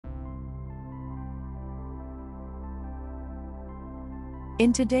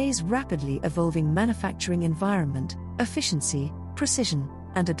In today's rapidly evolving manufacturing environment, efficiency, precision,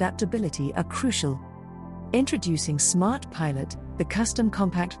 and adaptability are crucial. Introducing SmartPilot, the custom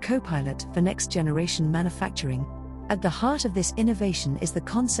compact co-pilot for next-generation manufacturing. At the heart of this innovation is the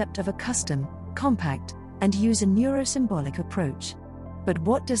concept of a custom, compact, and use a neurosymbolic approach. But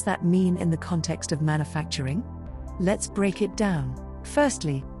what does that mean in the context of manufacturing? Let's break it down.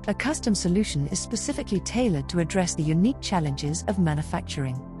 Firstly, a custom solution is specifically tailored to address the unique challenges of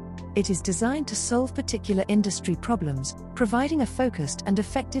manufacturing. It is designed to solve particular industry problems, providing a focused and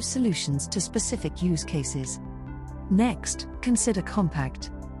effective solutions to specific use cases. Next, consider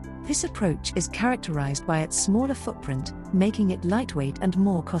compact. This approach is characterized by its smaller footprint, making it lightweight and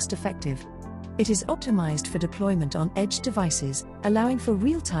more cost-effective. It is optimized for deployment on edge devices, allowing for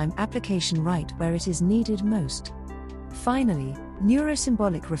real-time application right where it is needed most. Finally,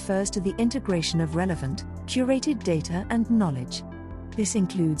 neurosymbolic refers to the integration of relevant, curated data and knowledge. This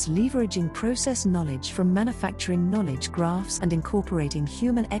includes leveraging process knowledge from manufacturing knowledge graphs and incorporating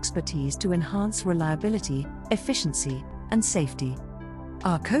human expertise to enhance reliability, efficiency, and safety.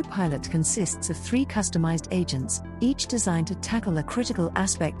 Our co-pilot consists of 3 customized agents, each designed to tackle a critical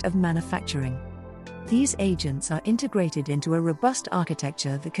aspect of manufacturing. These agents are integrated into a robust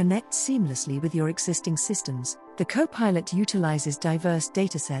architecture that connects seamlessly with your existing systems. The co-pilot utilizes diverse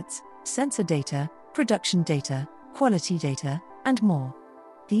datasets, sensor data, production data, quality data, and more.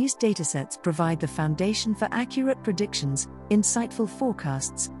 These datasets provide the foundation for accurate predictions, insightful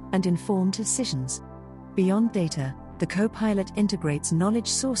forecasts, and informed decisions. Beyond data, the co-pilot integrates knowledge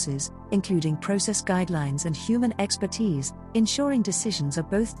sources, including process guidelines and human expertise, ensuring decisions are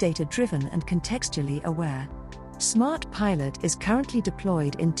both data-driven and contextually aware. SmartPilot is currently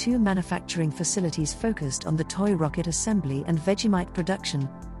deployed in 2 manufacturing facilities focused on the toy rocket assembly and Vegemite production.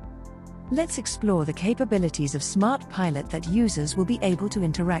 Let's explore the capabilities of SmartPilot that users will be able to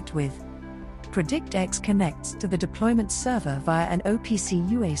interact with. PredictX connects to the deployment server via an OPC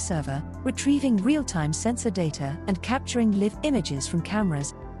UA server, retrieving real-time sensor data and capturing live images from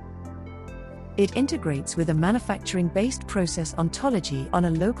cameras. It integrates with a manufacturing-based process ontology on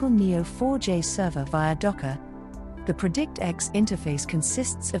a local Neo4j server via Docker. The PredictX interface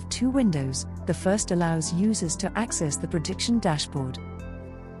consists of 2 windows. The first allows users to access the prediction dashboard.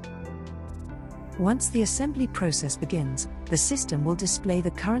 Once the assembly process begins, the system will display the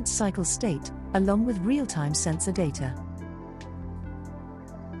current cycle state, along with real-time sensor data.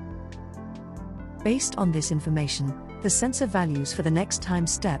 Based on this information, the sensor values for the next time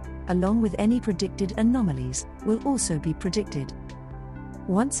step, along with any predicted anomalies, will also be predicted.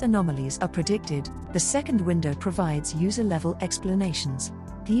 Once anomalies are predicted, the second window provides user-level explanations.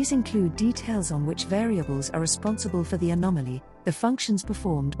 These include details on which variables are responsible for the anomaly, the functions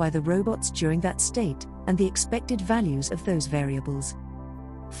performed by the robots during that state, and the expected values of those variables.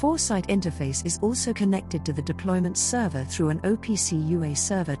 Foresight interface is also connected to the deployment server through an OPC UA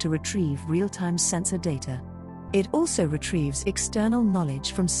server to retrieve real-time sensor data. It also retrieves external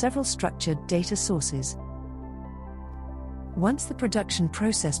knowledge from several structured data sources. Once the production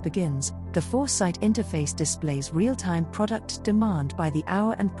process begins, the Foresight interface displays real-time product demand by the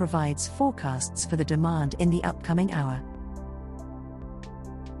hour and provides forecasts for the demand in the upcoming hour.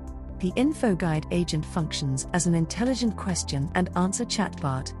 The InfoGuide agent functions as an intelligent question and answer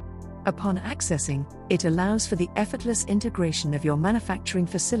chatbot. Upon accessing, it allows for the effortless integration of your manufacturing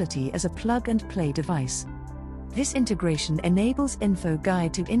facility as a plug-and-play device. This integration enables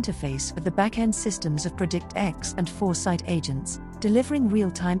InfoGuide to interface with the back-end systems of PredictX and Foresight agents, delivering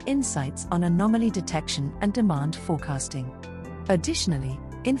real-time insights on anomaly detection and demand forecasting. Additionally,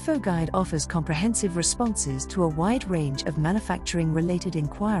 InfoGuide offers comprehensive responses to a wide range of manufacturing-related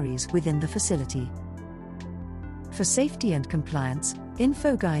inquiries within the facility. For safety and compliance,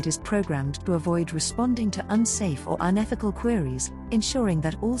 InfoGuide is programmed to avoid responding to unsafe or unethical queries, ensuring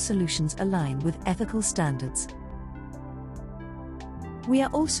that all solutions align with ethical standards. We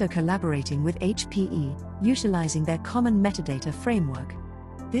are also collaborating with HPE, utilizing their common metadata framework.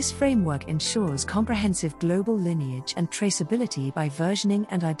 This framework ensures comprehensive global lineage and traceability by versioning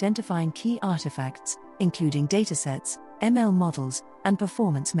and identifying key artifacts, including datasets, ML models, and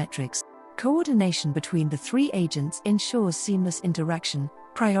performance metrics. Coordination between the 3 agents ensures seamless interaction,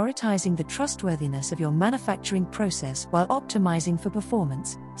 prioritizing the trustworthiness of your manufacturing process while optimizing for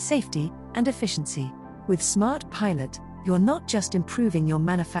performance, safety, and efficiency. With SmartPilot, you're not just improving your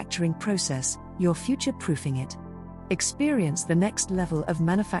manufacturing process, you're future-proofing it. Experience the next level of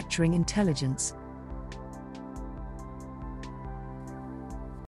manufacturing intelligence,